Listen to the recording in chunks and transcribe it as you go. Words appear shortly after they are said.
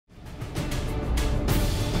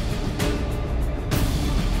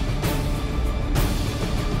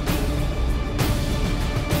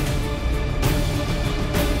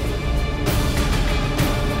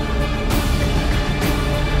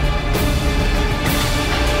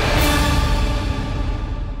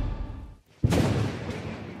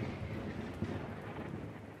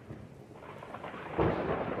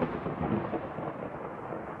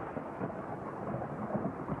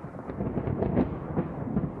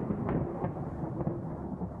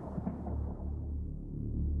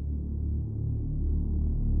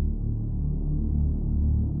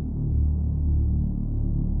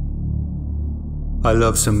I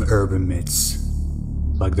love some urban myths,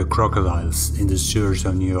 like the crocodiles in the sewers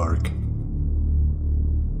of New York.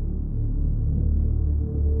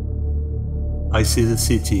 I see the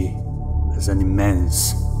city as an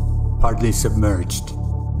immense, partly submerged,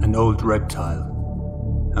 and old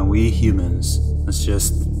reptile, and we humans as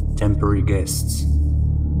just temporary guests,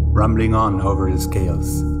 rumbling on over the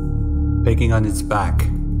scales, pecking on its back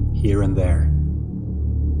here and there.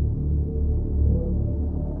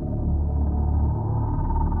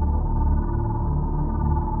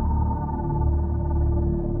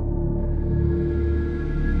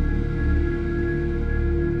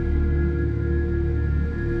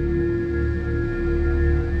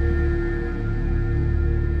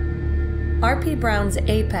 R.P. Browne's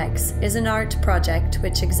Apex is an art project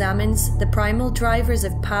which examines the primal drivers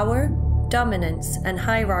of power, dominance, and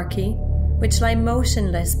hierarchy which lie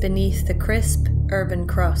motionless beneath the crisp urban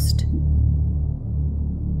crust.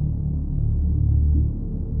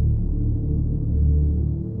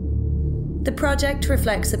 The project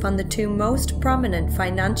reflects upon the two most prominent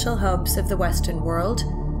financial hubs of the Western world,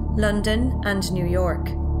 London and New York.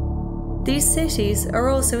 These cities are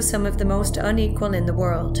also some of the most unequal in the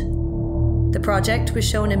world. The project was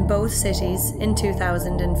shown in both cities in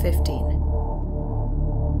 2015.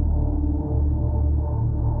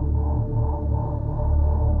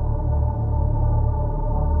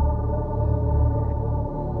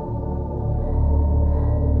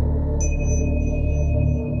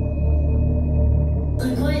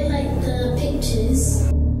 I quite like the pictures.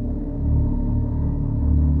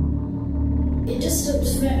 It just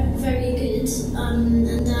looks very good,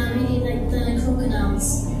 and I really like the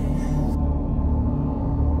crocodiles.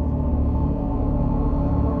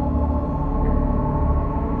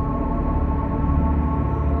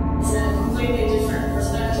 It's a completely different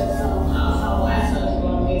perspective from how I felt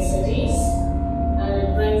about big cities, and it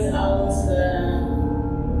brings out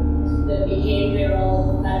the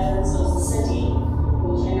behavioral patterns of the city,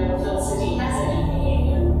 which I never felt city has any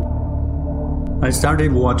behavior. I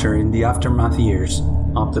started Water in the aftermath years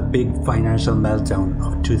of the big financial meltdown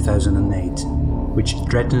of 2008, which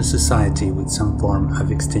threatened society with some form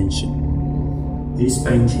of extinction. This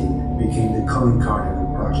painting became the calling card of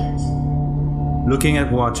the project. Looking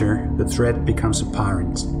at Water, the threat becomes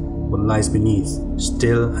apparent. What lies beneath,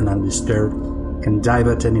 still and undisturbed, can dive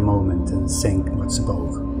at any moment and sink what's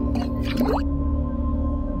above.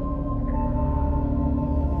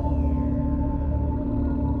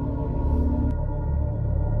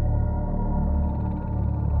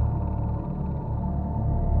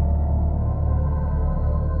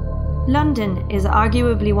 London is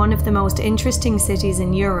arguably one of the most interesting cities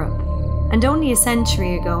in Europe, and only a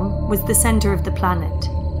century ago was the centre of the planet.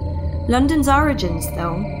 London's origins,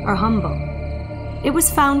 though, are humble. It was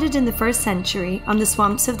founded in the 1st century on the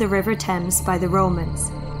swamps of the River Thames by the Romans.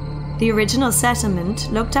 The original settlement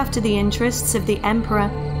looked after the interests of the emperor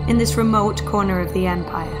in this remote corner of the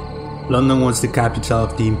empire. London was the capital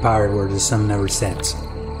of the empire where the sun never set,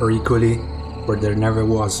 or equally, where there never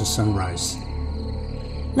was a sunrise.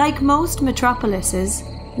 Like most metropolises,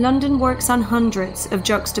 London works on hundreds of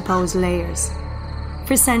juxtaposed layers.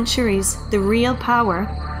 For centuries, the real power,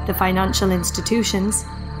 the financial institutions,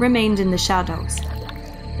 remained in the shadows.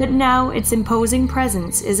 But now its imposing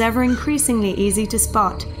presence is ever increasingly easy to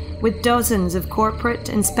spot, with dozens of corporate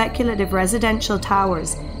and speculative residential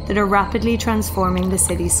towers that are rapidly transforming the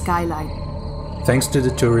city's skyline. Thanks to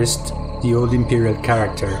the tourist, the old imperial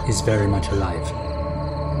character is very much alive.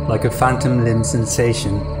 Like a phantom limb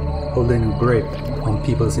sensation, holding a grip on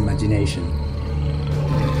people's imagination.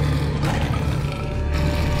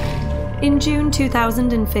 In June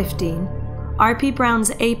 2015, R.P.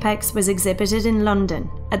 Browne's Apex was exhibited in London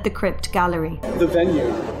at the Crypt Gallery. The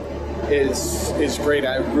venue is great.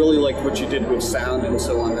 I really liked what you did with sound and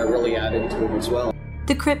so on. That really added to it as well.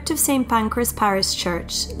 The crypt of St. Pancras Parish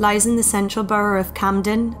Church lies in the central borough of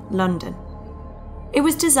Camden, London. It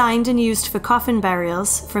was designed and used for coffin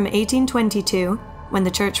burials from 1822, when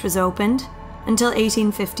the church was opened, until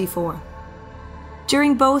 1854.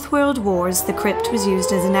 During both World Wars, the crypt was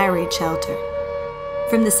used as an air raid shelter.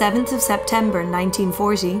 From the 7th of September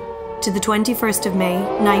 1940 to the 21st of May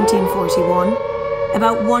 1941,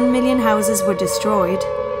 about 1 million houses were destroyed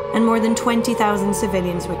and more than 20,000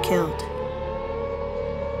 civilians were killed.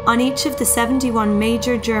 On each of the 71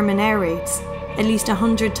 major German air raids, at least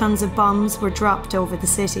 100 tons of bombs were dropped over the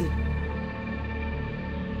city.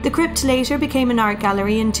 The crypt later became an art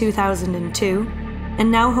gallery in 2002 and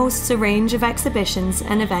now hosts a range of exhibitions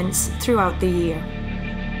and events throughout the year.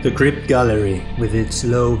 The Crypt Gallery, with its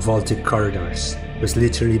low vaulted corridors, was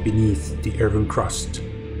literally beneath the urban crust,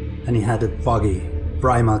 and it had a foggy,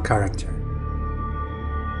 primal character.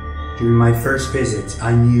 During my first visit,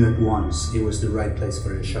 I knew at once it was the right place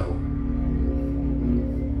for a show.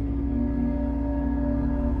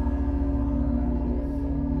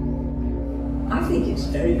 I think it's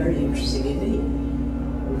very, very interesting indeed.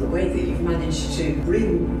 The way that you've managed to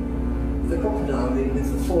bring the crocodile in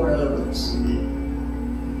with the four elements.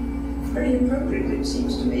 Very appropriate, it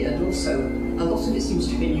seems to me, and also a lot of it seems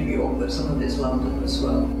to be New York, but some of it's London as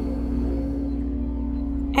well.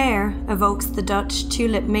 Air evokes the Dutch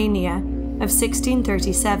tulip mania of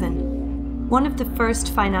 1637, one of the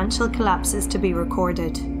first financial collapses to be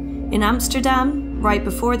recorded. In Amsterdam, right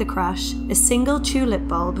before the crash, a single tulip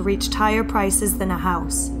bulb reached higher prices than a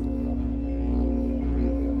house.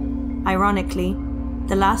 Ironically,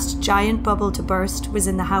 the last giant bubble to burst was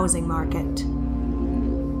in the housing market.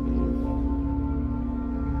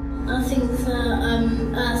 I think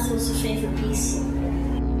that Earth was a favourite piece.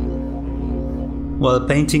 While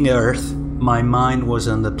painting Earth, my mind was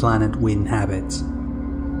on the planet we inhabit.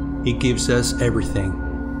 It gives us everything,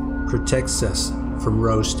 protects us from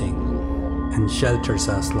roasting, and shelters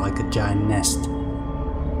us like a giant nest.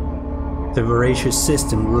 The voracious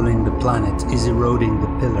system ruling the planet is eroding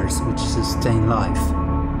the pillars which sustain life.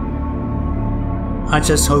 I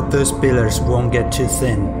just hope those pillars won't get too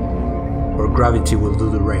thin, or gravity will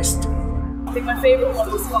do the rest. I think my favourite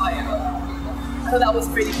one was fire. I thought that was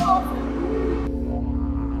pretty powerful.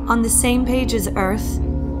 On the same page as Earth,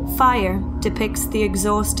 fire depicts the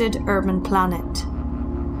exhausted urban planet.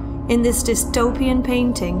 In this dystopian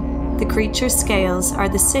painting, the creature scales are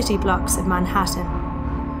the city blocks of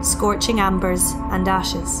Manhattan, scorching ambers and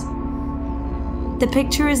ashes. The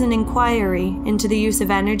picture is an inquiry into the use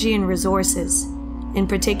of energy and resources, in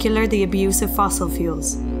particular the abuse of fossil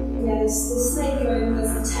fuels. Yes, the snake going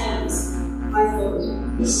was the Thames, I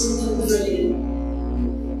thought. This is brilliant.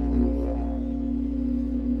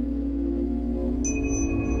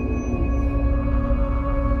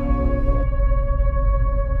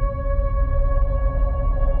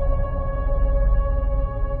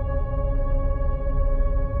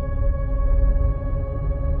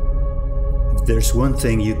 If there's one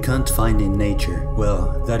thing you can't find in nature,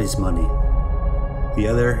 well, that is money. The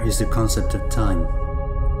other is the concept of time.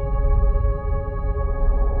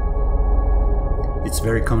 It's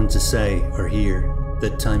very common to say or hear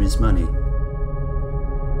that time is money.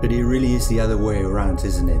 But it really is the other way around,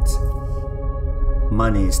 isn't it?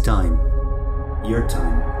 Money is time. Your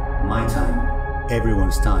time, my time,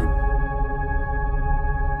 everyone's time.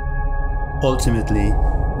 Ultimately,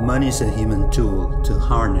 money is a human tool to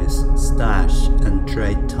harness, stash, and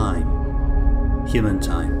trade time. Human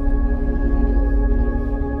time.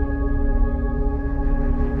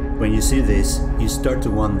 When you see this, you start to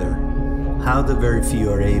wonder how the very few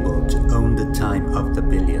are able to own the time of the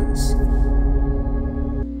billions.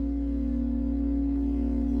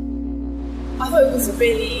 I thought it was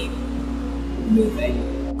really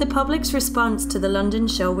moving. The public's response to the London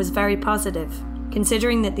show was very positive,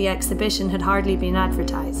 considering that the exhibition had hardly been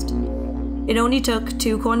advertised. It only took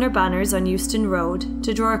 2 corner banners on Euston Road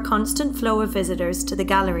to draw a constant flow of visitors to the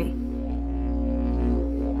gallery.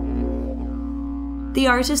 The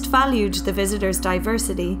artist valued the visitors'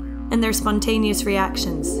 diversity and their spontaneous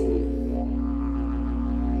reactions.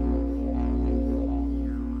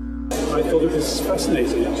 I thought it was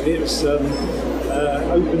fascinating, actually. It was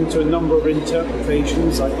open to a number of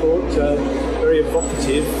interpretations, I thought. Very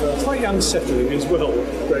evocative, slightly unsettling as well,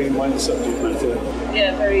 bearing in mind the subject matter.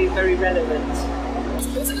 Yeah, very, very relevant.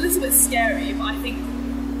 It was a little bit scary, but I think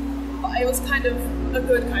it was kind of a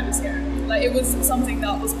good kind of scary. Like, it was something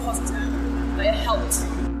that was positive. Like, it helped.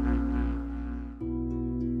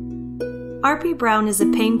 R.P. Browne is a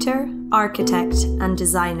painter, architect, and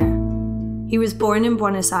designer. He was born in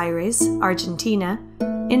Buenos Aires, Argentina,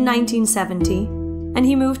 in 1970, and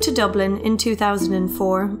he moved to Dublin in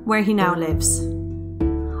 2004, where he now lives.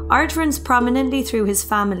 Art runs prominently through his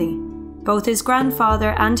family. Both his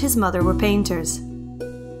grandfather and his mother were painters.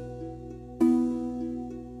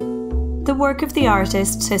 The work of the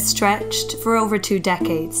artist has stretched for over 2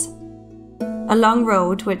 decades. A long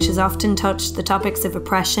road which has often touched the topics of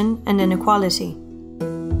oppression and inequality.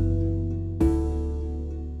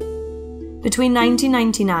 Between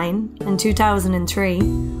 1999 and 2003,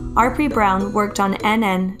 R.P. Browne worked on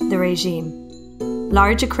NN, the regime,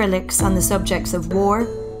 large acrylics on the subjects of war,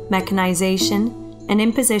 mechanization, and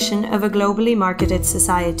imposition of a globally marketed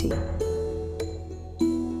society.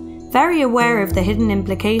 Very aware of the hidden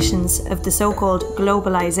implications of the so-called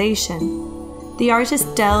globalization, the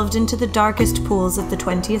artist delved into the darkest pools of the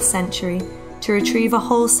 20th century to retrieve a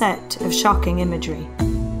whole set of shocking imagery.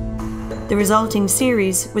 The resulting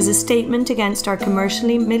series was a statement against our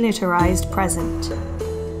commercially militarized present.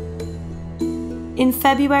 In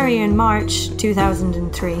February and March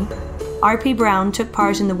 2003, R.P. Browne took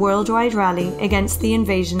part in the worldwide rally against the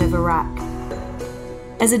invasion of Iraq.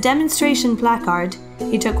 As a demonstration placard,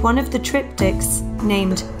 he took one of the triptychs,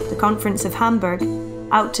 named the Conference of Hamburg,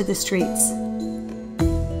 out to the streets.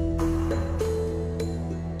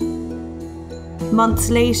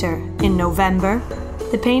 Months later, in November,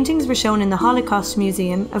 the paintings were shown in the Holocaust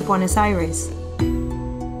Museum of Buenos Aires.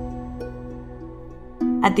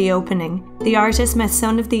 At the opening, the artist met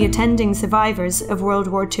some of the attending survivors of World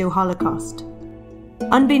War II Holocaust.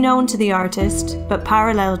 Unbeknown to the artist, but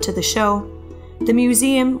parallel to the show, the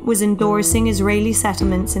museum was endorsing Israeli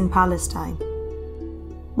settlements in Palestine.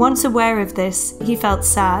 Once aware of this, he felt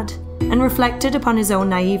sad and reflected upon his own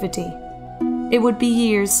naivety. It would be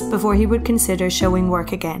years before he would consider showing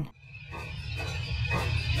work again.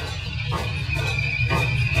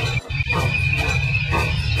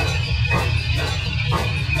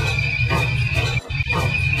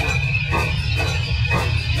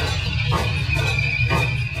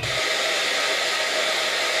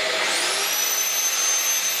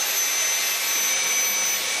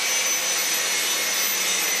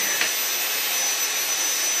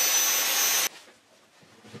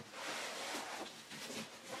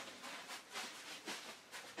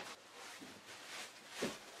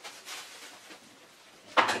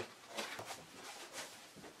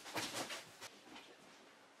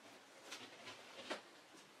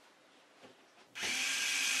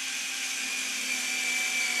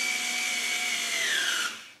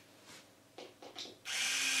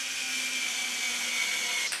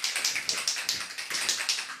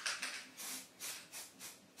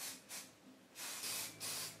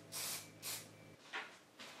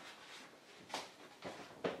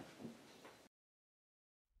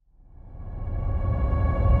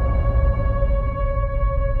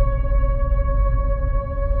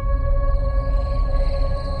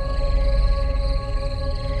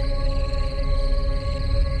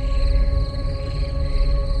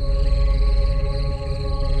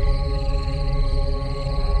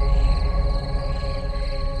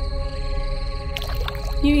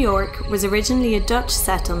 New York was originally a Dutch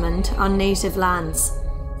settlement on native lands,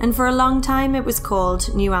 and for a long time it was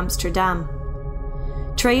called New Amsterdam.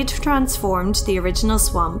 Trade transformed the original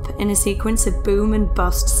swamp in a sequence of boom and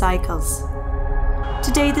bust cycles.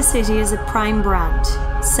 Today the city is a prime brand,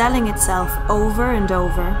 selling itself over and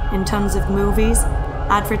over in tons of movies,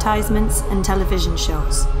 advertisements and television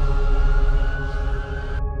shows.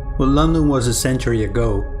 What London was a century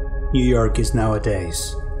ago, New York is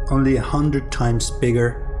nowadays. Only 100 times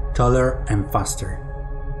bigger, taller and faster.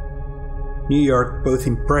 New York both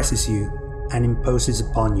impresses you and imposes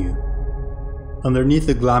upon you. Underneath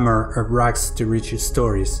the glamour of rags to riches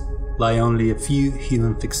stories lie only a few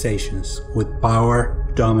human fixations with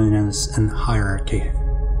power, dominance and hierarchy.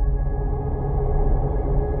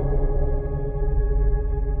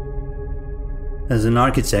 As an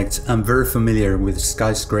architect, I'm very familiar with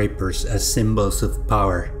skyscrapers as symbols of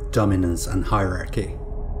power, dominance and hierarchy.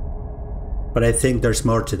 But I think there's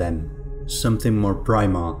more to them, something more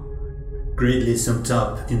primal, greatly summed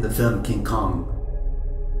up in the film King Kong.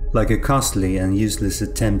 Like a costly and useless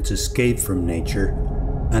attempt to escape from nature,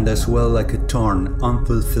 and as well like a torn,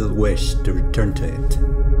 unfulfilled wish to return to it.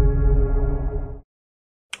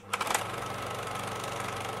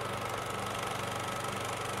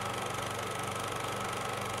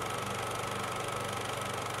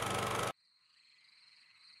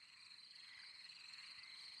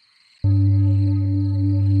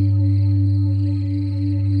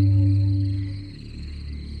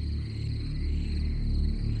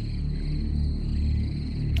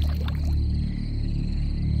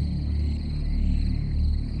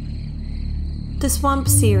 The Swamp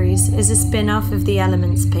series is a spin-off of the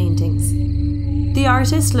Elements paintings. The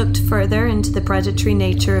artist looked further into the predatory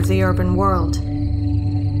nature of the urban world.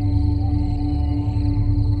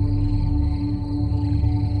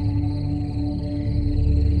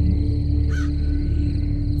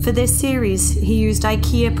 For this series, he used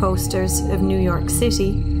IKEA posters of New York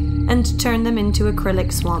City and turned them into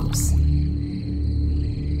acrylic swamps.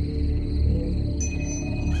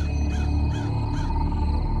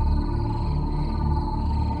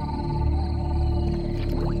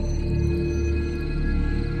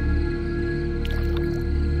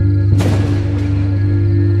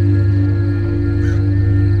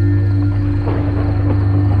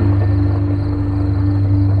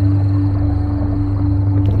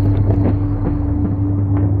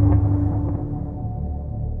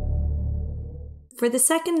 For the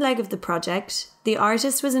second leg of the project, the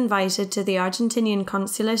artist was invited to the Argentinian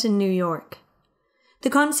consulate in New York. The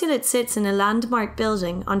consulate sits in a landmark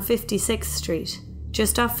building on 56th Street,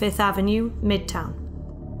 just off 5th Avenue, Midtown,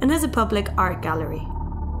 and has a public art gallery.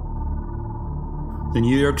 The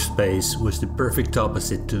New York space was the perfect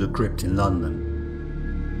opposite to the crypt in London.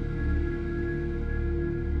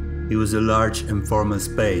 It was a large and formal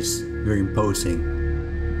space, very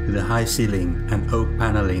imposing, with a high ceiling and oak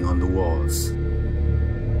paneling on the walls.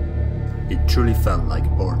 It truly felt like a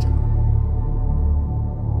boardroom.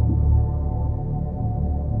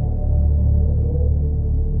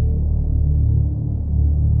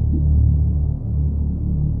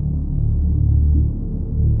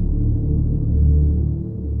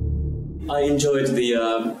 I enjoyed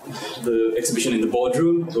the exhibition in the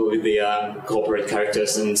boardroom, so with the corporate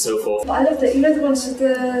characters and so forth. But I loved it. You know the ones with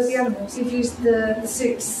the animals? You've used the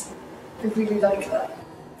suits. I really like that.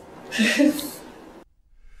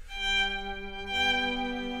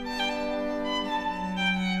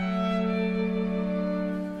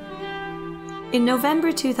 In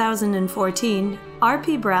November 2014,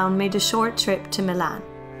 R.P. Browne made a short trip to Milan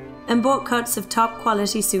and bought cuts of top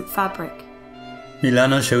quality suit fabric.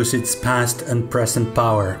 Milano shows its past and present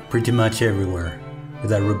power pretty much everywhere,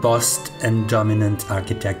 with a robust and dominant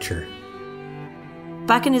architecture.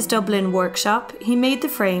 Back in his Dublin workshop, he made the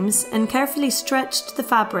frames and carefully stretched the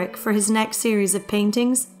fabric for his next series of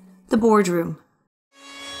paintings, The Boardroom.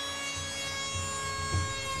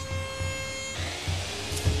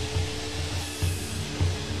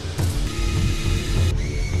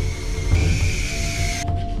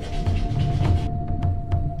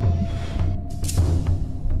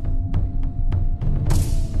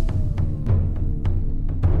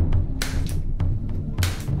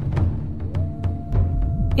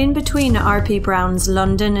 In between R.P. Browne's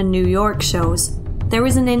London and New York shows, there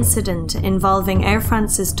was an incident involving Air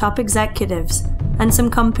France's top executives and some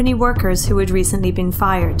company workers who had recently been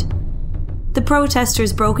fired. The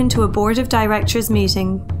protesters broke into a board of directors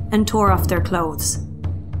meeting and tore off their clothes.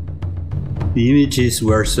 The images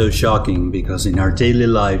were so shocking because in our daily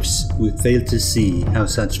lives we fail to see how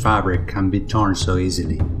such fabric can be torn so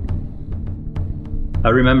easily. I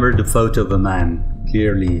remember the photo of a man,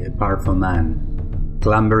 clearly a powerful man,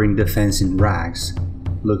 clambering the fence in rags,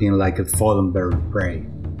 looking like a fallen bird of prey.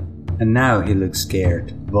 And now he looks scared,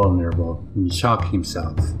 vulnerable, and shocked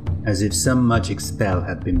himself, as if some magic spell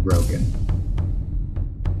had been broken.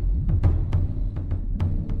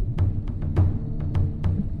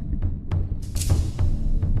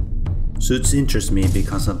 Suits interest me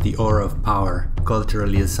because of the aura of power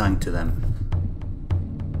culturally assigned to them.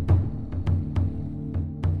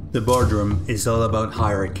 The boardroom is all about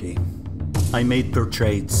hierarchy. I made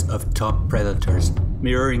portraits of top predators,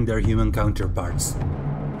 mirroring their human counterparts.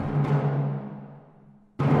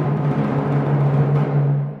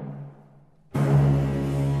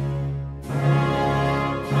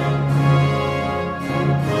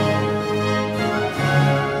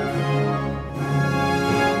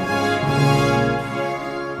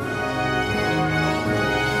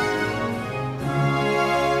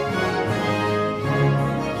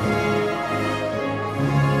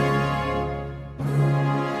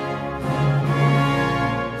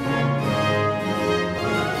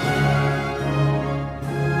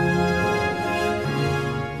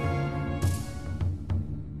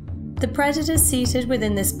 The predators seated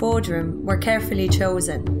within this boardroom were carefully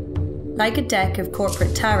chosen. Like a deck of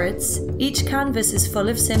corporate tarots, each canvas is full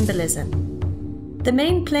of symbolism. The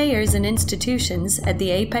main players and institutions at the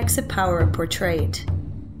apex of power are portrayed.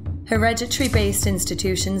 Hereditary-based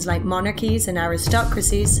institutions like monarchies and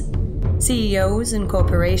aristocracies, CEOs and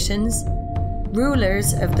corporations,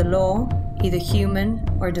 rulers of the law, either human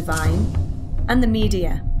or divine, and the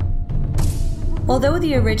media. Although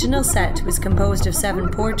the original set was composed of 7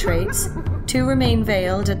 portraits, 2 remain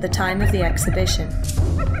veiled at the time of the exhibition: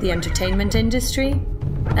 the entertainment industry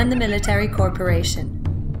and the military corporation.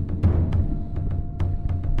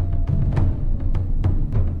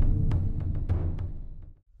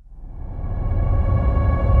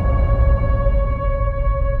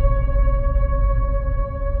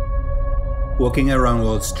 Walking around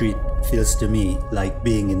Wall Street feels to me like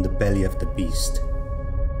being in the belly of the beast.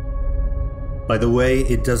 By the way,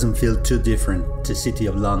 it doesn't feel too different to City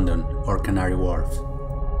of London or Canary Wharf.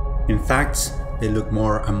 In fact, they look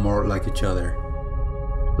more and more like each other,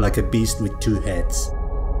 like a beast with 2 heads.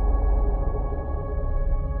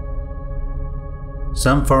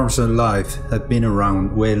 Some forms of life have been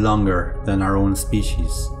around way longer than our own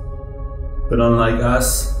species. But unlike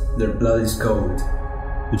us, their blood is cold,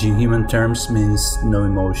 which in human terms means no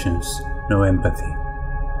emotions, no empathy.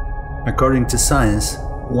 According to science,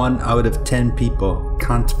 1 out of 10 people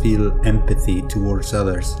can't feel empathy towards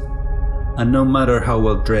others. And no matter how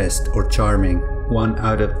well dressed or charming 1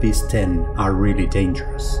 out of these 10 are really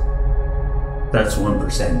dangerous. That's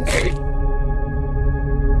 1%.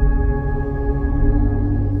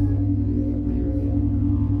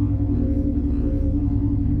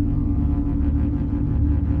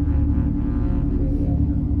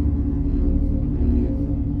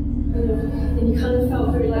 And you kind of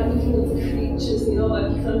felt very like looking at the creatures, you know,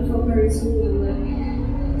 like you kind of felt very small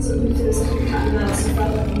and like sort of looked at a sort of cat and mouse and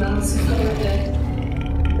felt like a mouse and felt like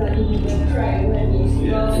that you were prey when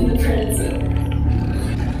you rather than the predator.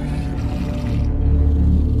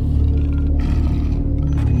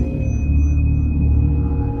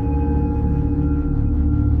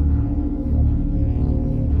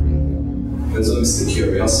 There's always the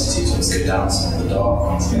curiosity to just go down some of the dark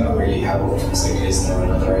ones. You know, really, how optimistic is there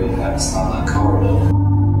another apex down that corridor?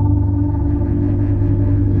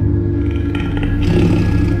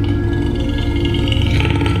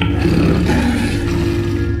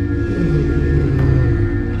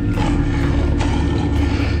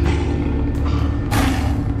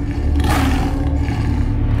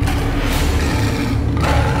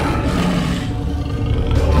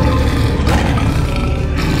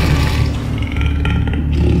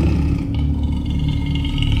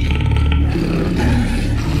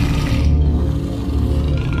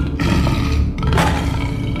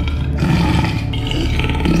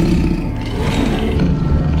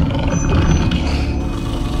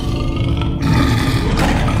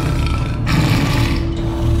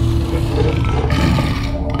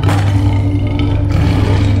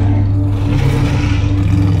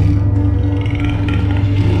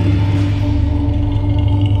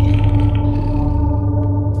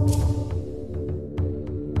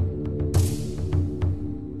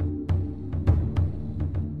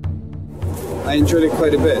 I enjoyed it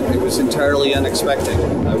quite a bit. It was entirely unexpected.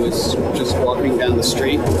 I was just walking down the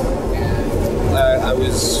street. I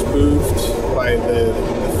was moved by the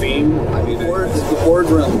theme. I mean, the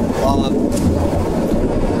boardroom.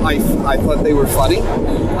 I thought they were funny.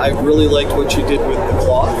 I really liked what you did with the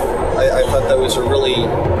cloth. I thought that was a really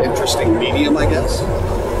interesting medium, I guess.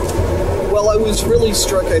 Well, I was really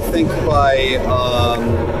struck, I think, by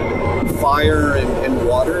fire and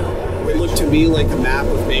water. It looked to me like a map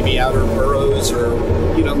of maybe outer boroughs, or,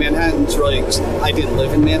 you know, Manhattan's really, I didn't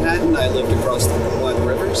live in Manhattan, I lived across one of the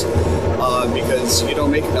rivers, because you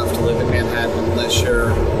don't make enough to live in Manhattan unless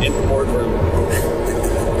you're in the boardroom.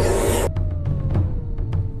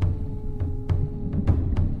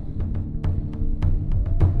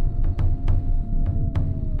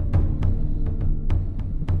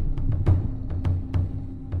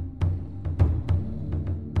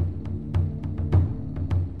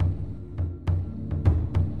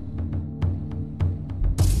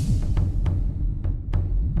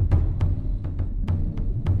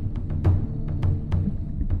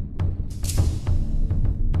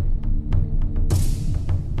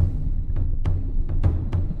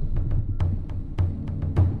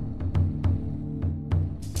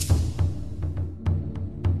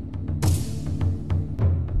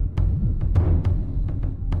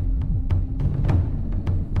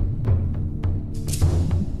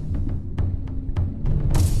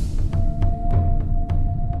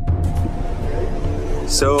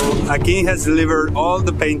 So Akin has delivered all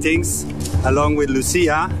the paintings along with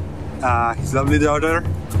Lucia, his lovely daughter,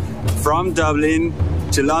 from Dublin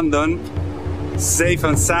to London, safe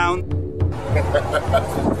and sound.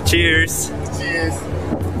 Cheers! Cheers!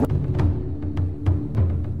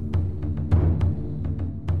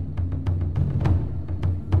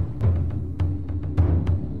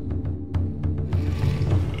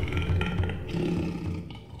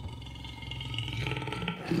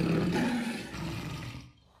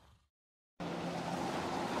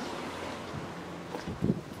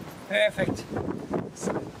 Perfect.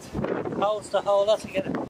 Holds the whole lot together.